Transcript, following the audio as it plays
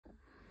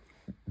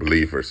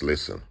Believers,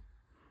 listen.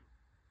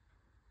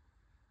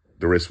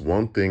 There is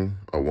one thing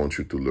I want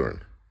you to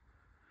learn.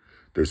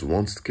 There's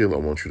one skill I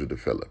want you to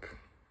develop.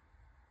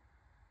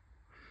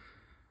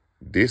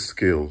 This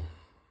skill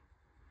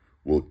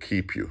will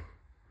keep you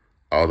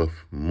out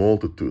of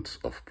multitudes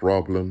of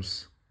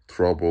problems,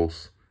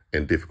 troubles,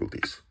 and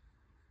difficulties.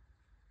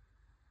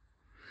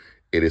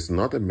 It is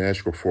not a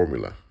magical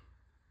formula.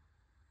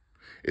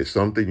 It's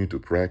something you need to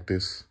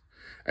practice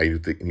and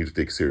you need to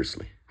take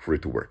seriously for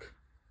it to work.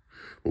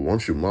 But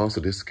once you master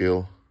this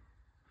skill,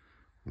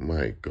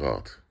 my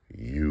God,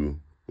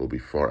 you will be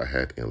far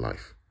ahead in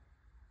life.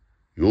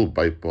 You'll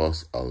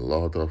bypass a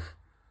lot of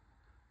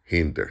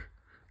hinder,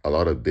 a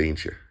lot of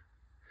danger.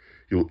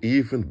 You'll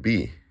even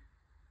be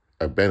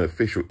a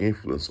beneficial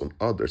influence on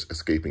others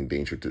escaping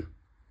danger too.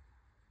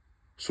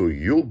 So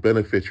you'll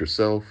benefit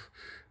yourself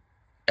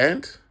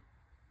and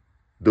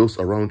those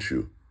around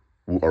you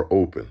who are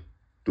open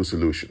to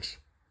solutions.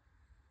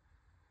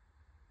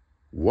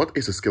 What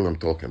is the skill I'm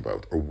talking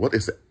about? Or what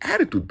is the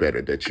attitude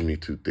better that you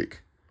need to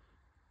take?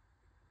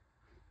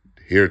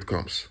 Here it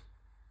comes.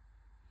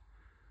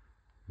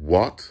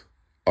 What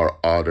are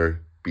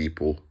other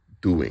people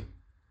doing?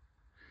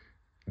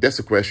 That's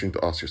a question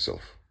to ask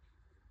yourself.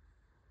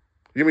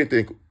 You may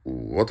think,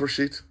 what,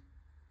 Rashid?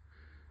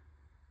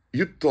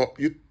 You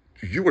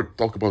were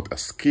talking about a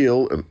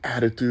skill, an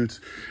attitude,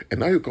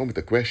 and now you come with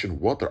the question,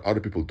 what are other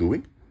people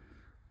doing?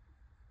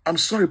 I'm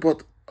sorry,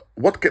 but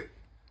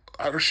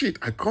Rashid,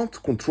 I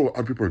can't control what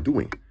other people are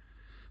doing.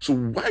 So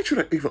why should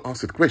I even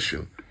ask that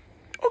question?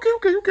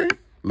 Okay.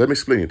 Let me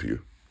explain it to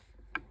you.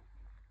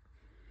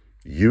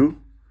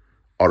 You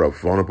are a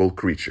vulnerable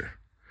creature,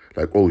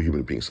 like all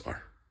human beings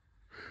are.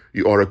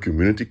 You are a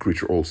community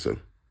creature also.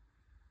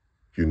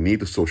 You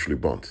need to socially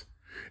bond.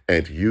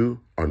 And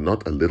you are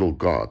not a little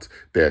god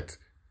that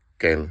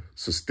can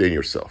sustain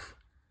yourself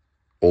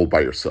all by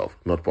yourself.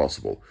 Not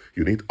possible.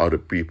 You need other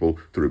people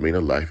to remain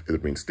alive and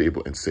remain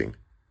stable and sane.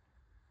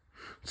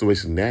 So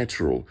it's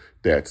natural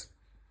that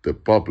the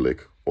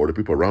public or the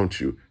people around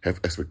you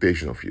have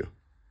expectation of you.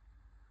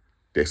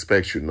 They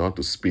expect you not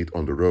to speed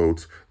on the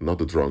road, not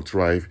to drunk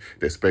drive.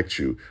 They expect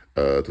you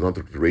to not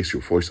to raise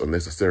your voice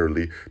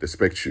unnecessarily. They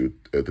expect you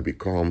to be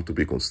calm, to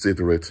be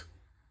considerate.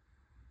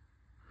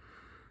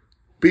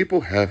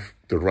 People have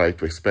the right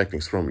to expect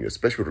things from you,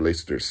 especially related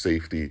to their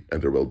safety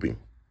and their well-being.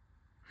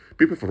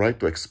 People have the right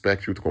to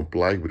expect you to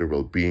comply with their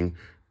well-being,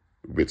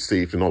 with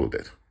safety and all of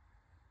that.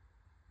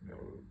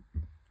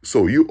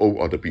 So you owe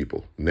other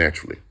people,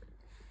 naturally.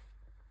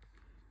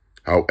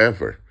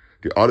 However,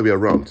 the other way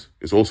around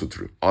is also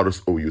true.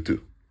 Others owe you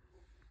too.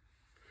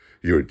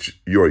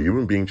 You're a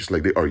human being just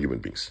like they are human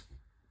beings.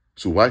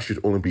 So why should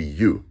it only be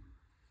you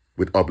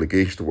with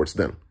obligation towards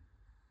them?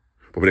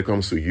 But when it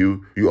comes to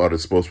you, you are the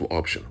disposable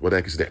option. What the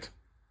heck is that?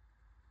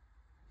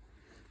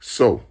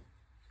 So,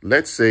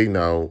 let's say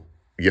now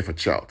you have a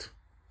child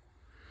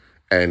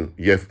and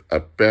you have a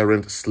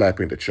parent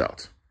slapping the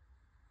child,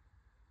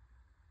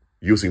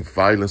 using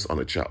violence on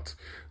a child.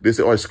 They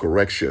say, oh, it's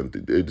correction.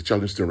 The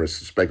child needs to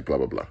respect, blah,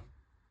 blah, blah.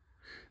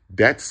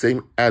 That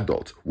same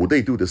adult, would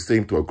they do the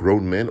same to a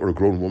grown man or a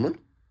grown woman?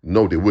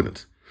 No, they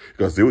wouldn't.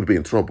 Because they would be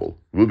in trouble.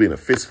 Would be in a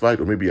fist fight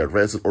or maybe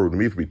arrested or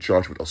maybe be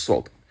charged with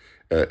assault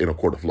in a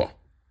court of law.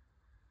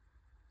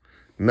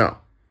 Now,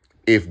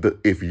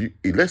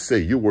 let's say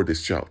you were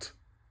this child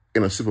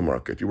in a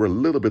supermarket, you were a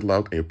little bit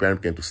loud and your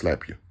parent came to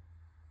slap you.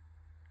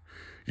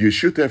 You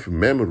should have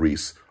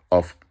memories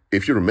of,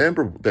 if you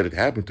remember that it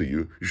happened to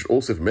you, you should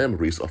also have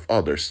memories of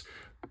others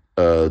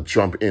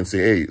jump in and say,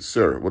 hey,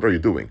 sir, what are you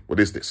doing? What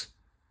is this?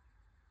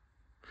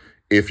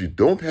 If you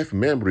don't have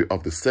memory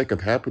of the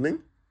second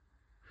happening,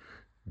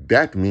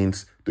 that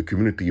means the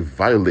community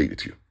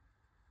violated you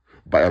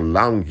by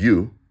allowing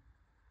you,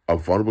 a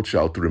vulnerable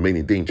child, to remain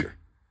in danger.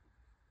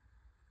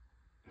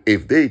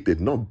 If they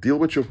did not deal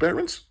with your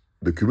parents,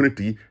 the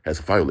community has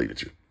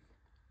violated you.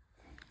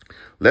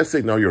 Let's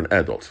say now you're an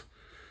adult.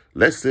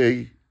 Let's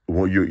say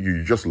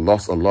you just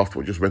lost a loved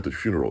one, you just went to the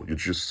funeral. You're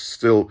just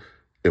still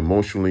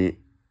emotionally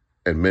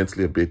and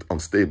mentally a bit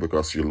unstable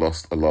because you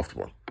lost a loved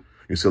one.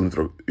 You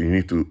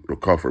need to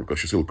recover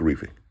because you're still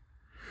grieving.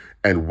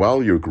 And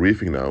while you're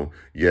grieving now,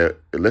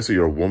 let's say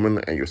you're a woman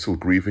and you're still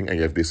grieving and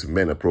you have this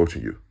man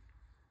approaching you.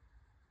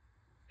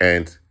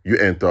 And you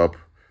end up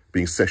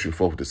being sexually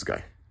involved with this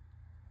guy.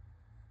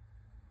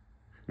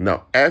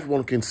 Now,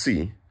 everyone can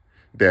see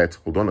that,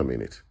 hold on a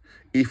minute,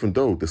 even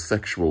though the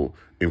sexual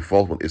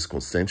involvement is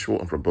consensual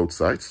and from both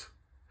sides,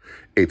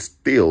 it's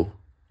still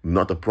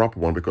not a proper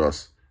one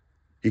because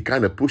he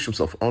kind of pushed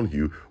himself on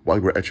you while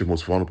you were at your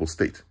most vulnerable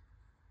state.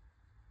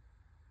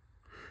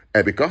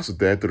 And because of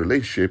that, the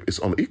relationship is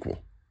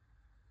unequal.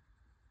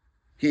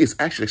 He is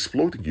actually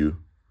exploiting you,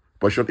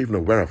 but you're not even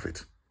aware of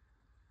it.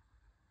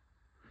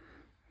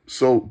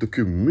 So the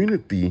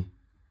community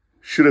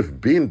should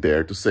have been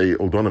there to say,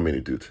 hold on a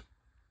minute, dude.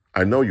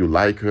 I know you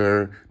like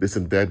her, this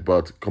and that,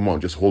 but come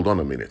on, just hold on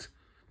a minute.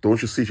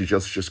 Don't you see she's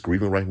just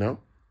grieving right now?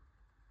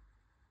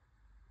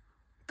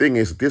 Thing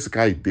is, this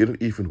guy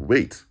didn't even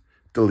wait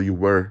till you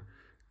were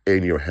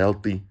in your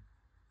healthy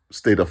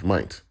state of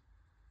mind.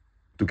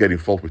 to get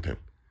involved with him.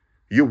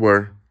 You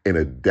were in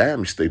a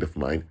damaged state of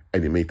mind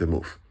and you made the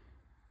move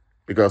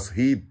because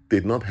he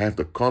did not have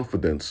the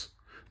confidence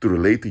to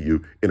relate to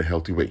you in a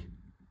healthy way.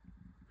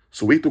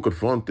 So he took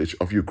advantage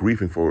of you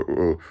grieving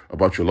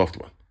about your loved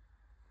one.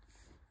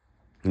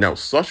 Now,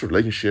 such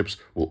relationships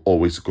will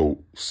always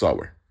go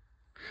sour.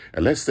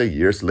 And let's say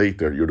years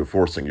later, you're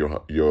divorcing your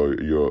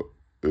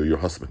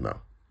husband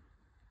now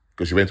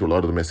because you went through a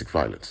lot of domestic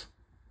violence.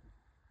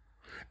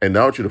 And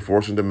now that you're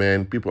divorcing the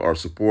man, people are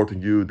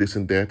supporting you, this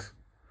and that.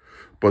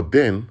 But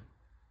then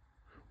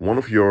one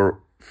of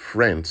your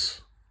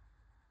friends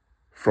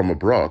from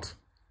abroad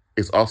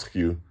is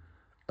asking you,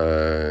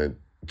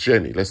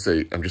 Jenny, let's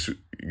say, I'm just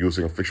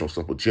using a fictional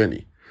stuff, but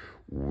Jenny,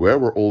 where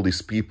were all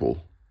these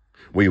people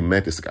when you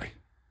met this guy?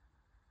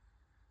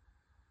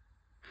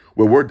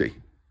 Where were they?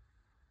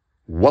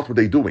 What were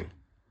they doing?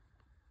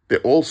 They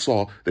all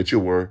saw that you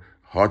were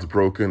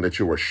heartbroken, that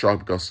you were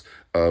shocked because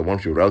one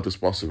of your relatives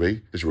passed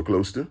away that you were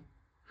close to.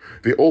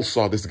 They all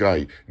saw this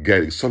guy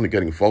suddenly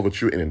getting involved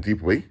with you in a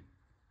deep way.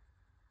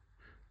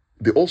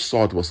 They all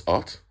saw it was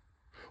odd.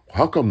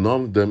 How come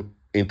none of them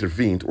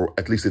intervened or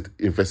at least did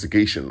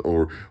investigation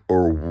or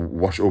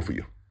watch over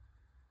you?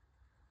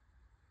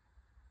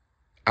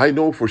 I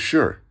know for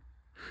sure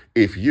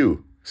if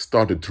you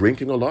started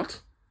drinking a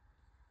lot,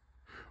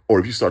 or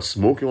if you start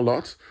smoking a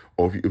lot,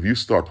 or if you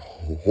start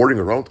hoarding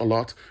around a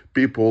lot,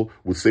 people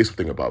would say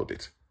something about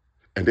it.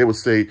 And they would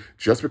say,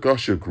 just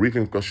because you're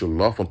grieving because your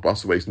loved one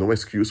passed away is no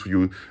excuse for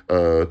you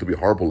to be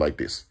horrible like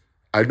this.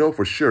 I know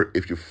for sure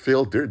if you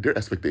failed their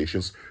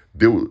expectations,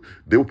 they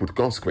will put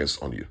consequences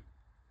on you.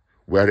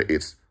 Whether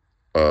it's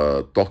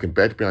talking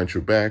bad behind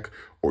your back,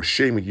 or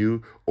shaming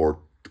you, or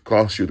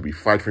cause you to be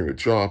fired from your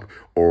job,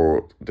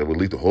 or that will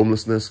lead to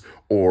homelessness,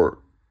 or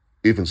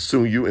even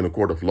sue you in a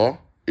court of law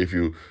if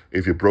you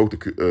broke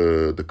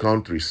the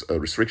country's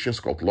restrictions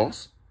called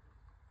laws.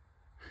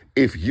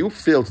 If you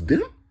failed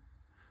them,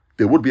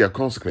 there would be a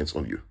consequence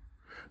on you.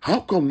 How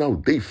come now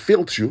they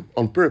failed you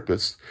on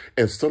purpose,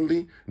 and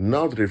suddenly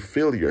now that their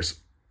failures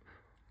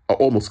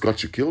almost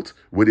got you killed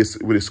with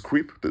this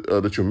creep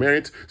that you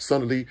married,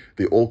 suddenly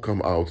they all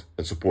come out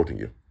and supporting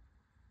you?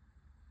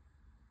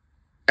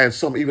 And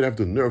some even have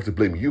the nerve to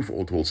blame you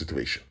for the whole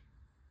situation.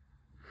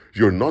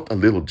 You're not a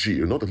little G,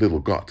 you're not a little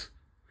God.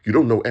 You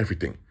don't know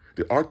everything.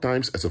 There are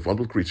times as a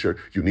vulnerable creature,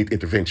 you need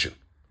intervention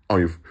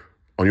on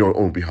your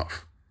own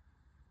behalf.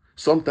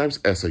 Sometimes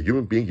as a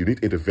human being, you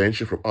need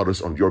intervention from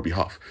others on your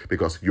behalf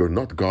because you're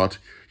not God,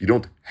 you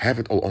don't have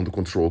it all under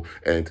control,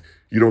 and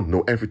you don't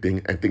know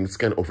everything, and things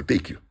can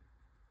overtake you.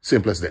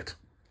 Simple as that.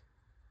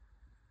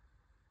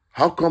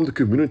 How come the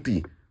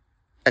community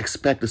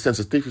expect the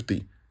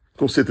sensitivity,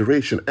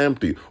 consideration,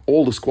 empathy,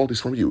 all those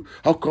qualities from you?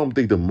 How come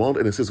they demand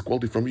and insist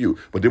quality from you,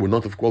 but they will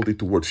not have quality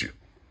towards you?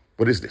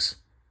 What is this?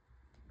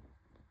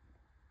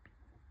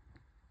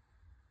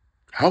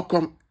 How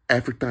come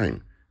every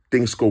time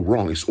things go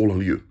wrong, it's all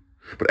on you?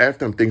 But every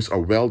time things are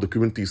well, the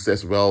community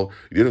says, well,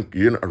 you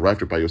didn't arrive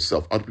there by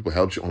yourself. Other people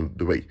helped you on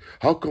the way.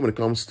 How come when it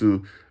comes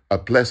to a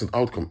pleasant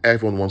outcome,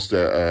 everyone wants to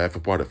have a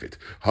part of it?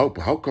 How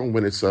come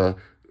when it's a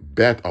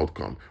bad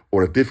outcome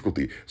or a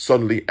difficulty,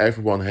 suddenly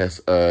everyone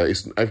is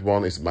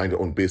minding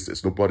their own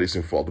business. Nobody is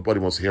involved. Nobody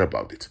wants to hear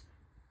about it.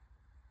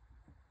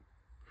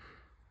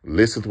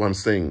 Listen to what I'm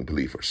saying,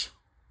 believers.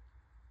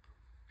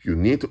 You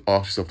need to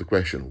ask yourself the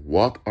question,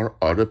 what are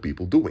other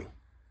people doing?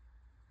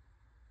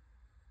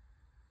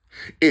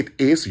 It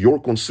is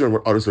your concern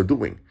what others are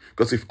doing.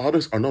 Because if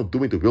others are not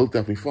doing the will of the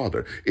Heavenly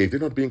Father, if they're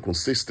not being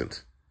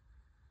consistent,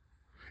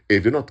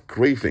 if they're not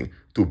craving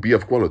to be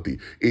of quality,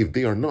 if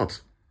they are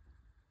not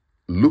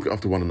looking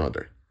after one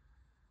another,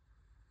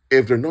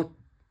 if they're not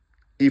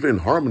even in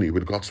harmony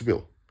with God's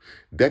will,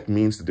 that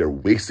means that they're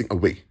wasting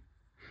away.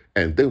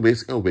 And then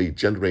wasting away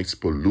generates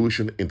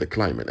pollution in the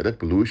climate. And that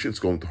pollution is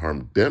going to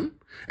harm them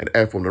and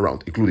everyone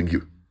around, including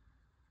you.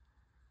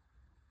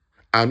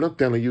 I'm not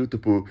telling you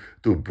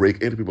to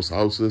break into people's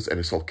houses and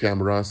install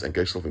cameras and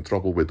get yourself in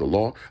trouble with the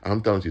law.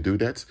 I'm telling you to do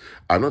that.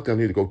 I'm not telling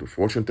you to go to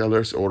fortune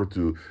tellers or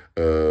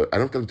I'm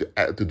not telling you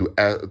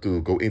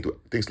to go into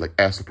things like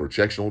astral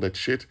projection, all that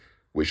shit,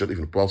 which is not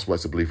even possible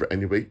as a believer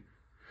anyway.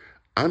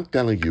 I'm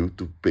telling you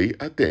to pay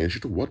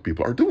attention to what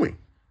people are doing.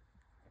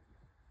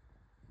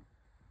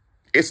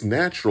 It's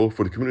natural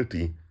for the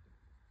community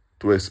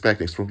to expect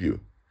things from you.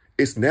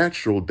 It's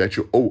natural that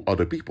you owe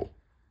other people.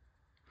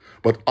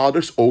 But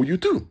others owe you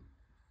too.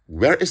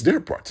 Where is their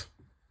part?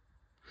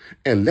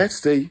 And let's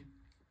say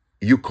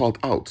you called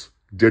out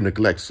their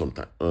neglect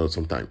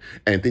sometime,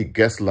 and they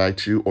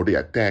gaslight you or they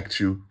attacked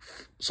you.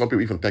 Some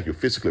people even attack you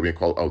physically when you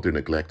call out their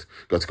neglect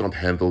because they can't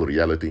handle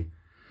reality.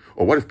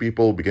 Or what if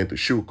people begin to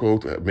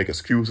sugarcoat, make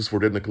excuses for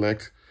their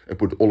neglect and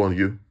put it all on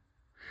you?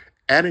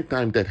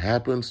 Anytime that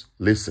happens,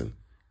 listen,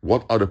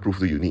 what other proof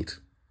do you need?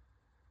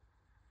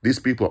 These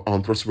people are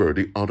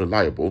untrustworthy,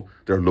 unreliable,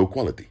 they're low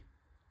quality.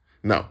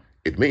 Now,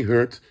 it may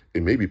hurt,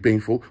 it may be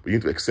painful, but you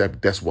need to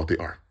accept that's what they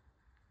are.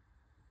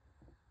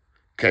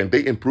 Can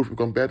they improve and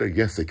become better?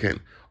 Yes, they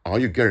can. Are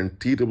you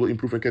guaranteed they will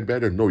improve and get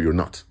better? No, you're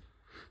not.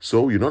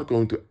 So you're not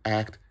going to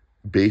act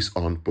based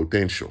on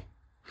potential.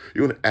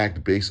 You're going to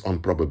act based on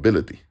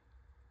probability.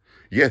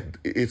 Yet,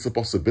 it's a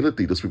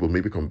possibility those people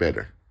may become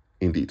better.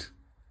 Indeed.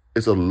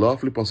 It's a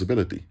lovely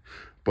possibility.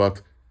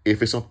 But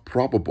if it's not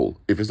probable,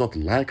 if it's not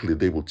likely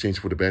they will change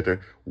for the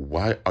better,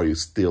 why are you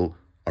still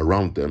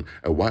around them?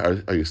 And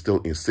why are you still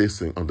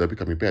insisting on them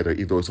becoming better,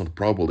 even though it's not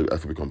probable they will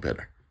ever become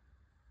better?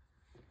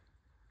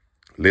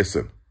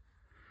 Listen.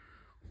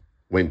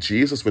 When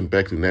Jesus went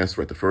back to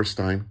Nazareth the first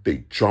time,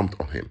 they jumped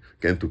on him,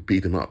 began to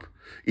beat him up.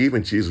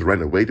 Even Jesus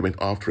ran away, they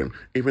went after him,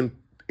 even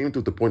to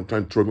the point of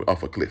trying to throw him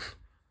off a cliff.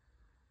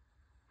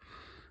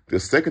 The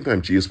second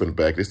time Jesus went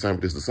back, this time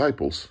with his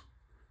disciples,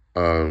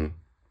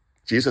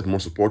 Jesus had more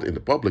support in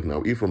the public now,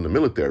 even from the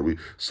military,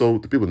 so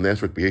the people in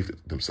Nazareth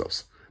behaved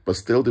themselves. But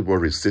still they were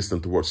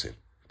resistant towards him.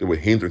 They were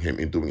hindering him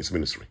in doing his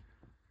ministry.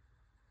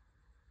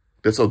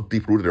 That's how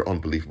deep-rooted their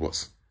unbelief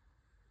was.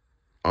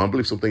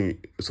 Unbelief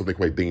is something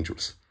quite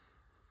dangerous.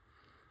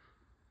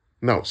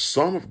 Now,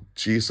 some of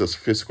Jesus'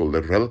 physical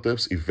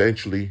relatives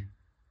eventually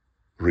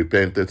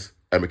repented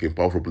and became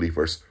powerful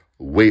believers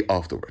way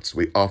afterwards,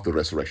 way after the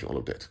resurrection, all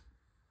of that.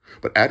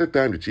 But at the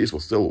time that Jesus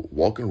was still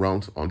walking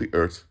around on the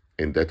earth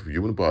in that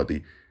human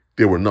body,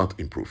 they were not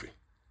improving.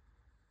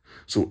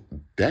 So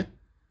that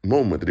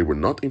moment that they were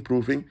not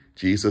improving,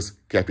 Jesus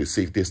kept his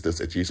safe distance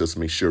and Jesus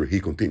made sure he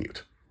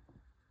continued.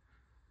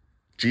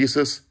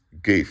 Jesus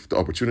gave the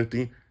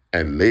opportunity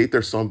and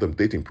later some of them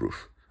did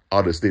improve.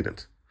 Others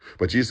didn't.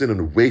 But Jesus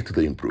didn't wait till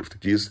they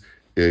improved. Jesus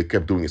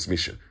kept doing his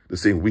mission, the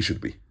same we should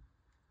be.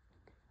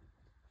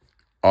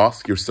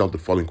 Ask yourself the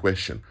following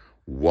question.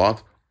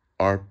 What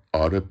are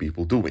other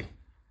people doing?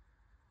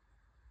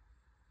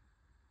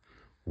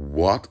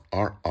 What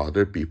are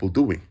other people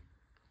doing?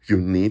 You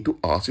need to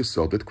ask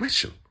yourself that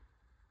question.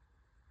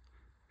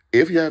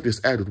 If you have this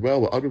attitude,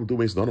 well, what other people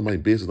doing is none of my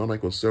business, not my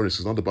concern,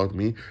 it's not about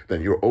me,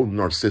 then your own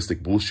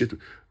narcissistic bullshit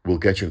will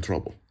get you in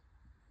trouble.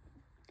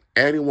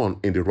 Anyone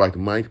in the right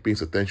mind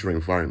pays attention to their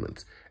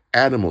environment.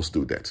 Animals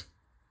do that.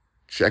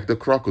 Check the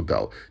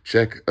crocodile,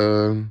 check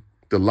the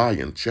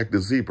lion, check the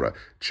zebra,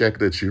 check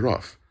the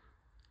giraffe.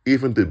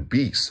 Even the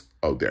bees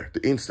out there,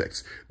 the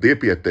insects, they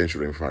pay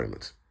attention to the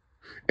environment.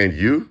 And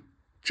you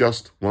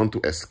just want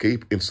to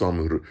escape in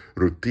some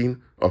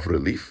routine of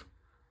relief?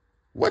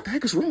 What the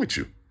heck is wrong with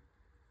you?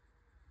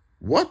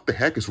 What the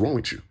heck is wrong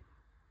with you?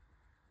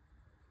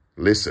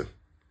 Listen,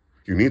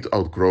 you need to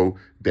outgrow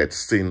that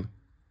sin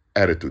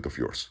attitude of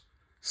yours.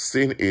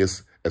 Sin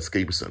is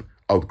escapism.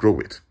 Outgrow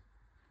it.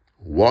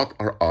 What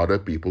are other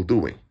people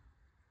doing?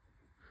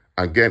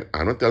 Again,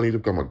 I'm not telling you to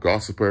become a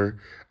gossiper.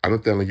 I'm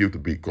not telling you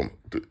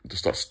to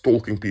start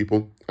stalking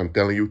people. I'm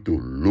telling you to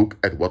look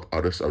at what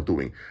others are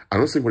doing. I'm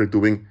not saying what they're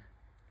doing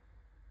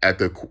at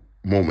the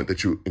moment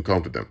that you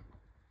encounter them.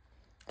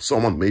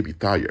 Someone may be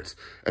tired,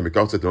 and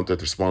because they don't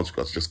get response,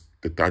 because just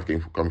the tired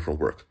coming from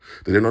work,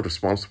 that they're not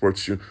responsive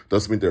towards you,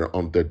 doesn't mean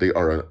that they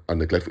are a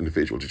neglectful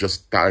individual. They're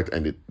just tired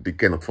and they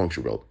cannot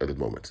function well at the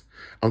moment.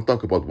 I'm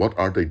talking about what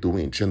are they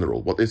doing in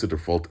general. What is the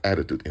default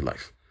attitude in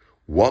life?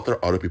 What are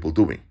other people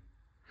doing?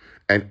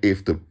 And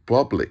if the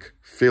public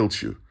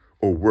failed you,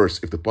 or worse,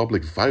 if the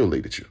public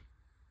violated you,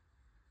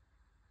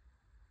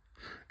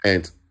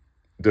 and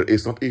there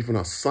is not even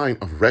a sign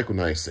of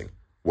recognizing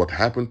what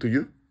happened to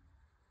you,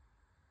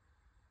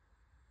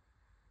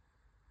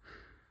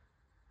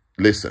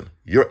 listen,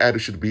 your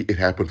attitude should be, it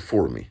happened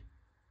for me.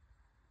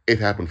 It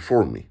happened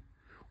for me.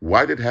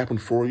 Why did it happen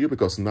for you?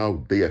 Because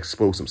now they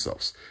expose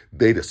themselves.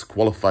 They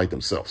disqualified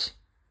themselves.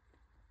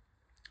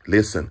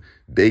 Listen,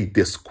 they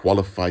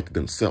disqualified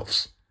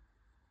themselves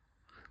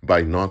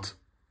by not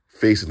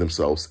facing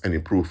themselves and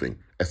improving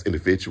as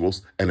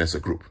individuals and as a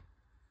group.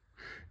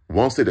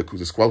 Once they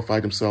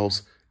disqualified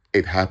themselves,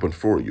 it happened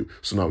for you.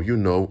 So now you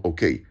know,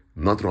 okay,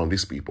 not around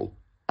these people.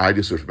 I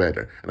deserve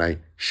better and I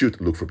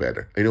should look for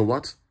better. And you know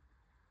what?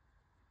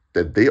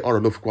 That they are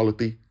of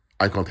quality,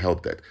 I can't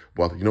help that.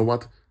 But you know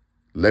what?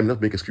 Let me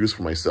not make excuse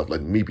for myself.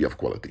 Let me be of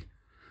quality.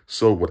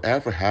 So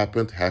whatever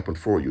happened, happened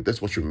for you.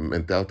 That's what your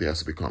mentality has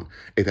to become.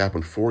 It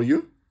happened for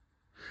you.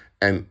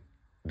 And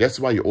that's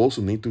why you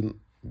also need to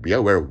be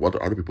aware of what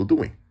are other people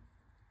doing.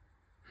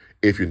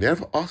 If you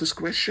never ask this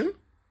question,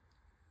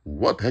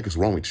 what the heck is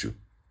wrong with you?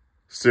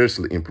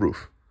 Seriously,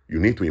 improve. You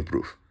need to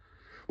improve.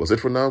 Was it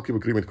for now? Keep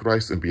agreeing with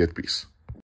Christ and be at peace.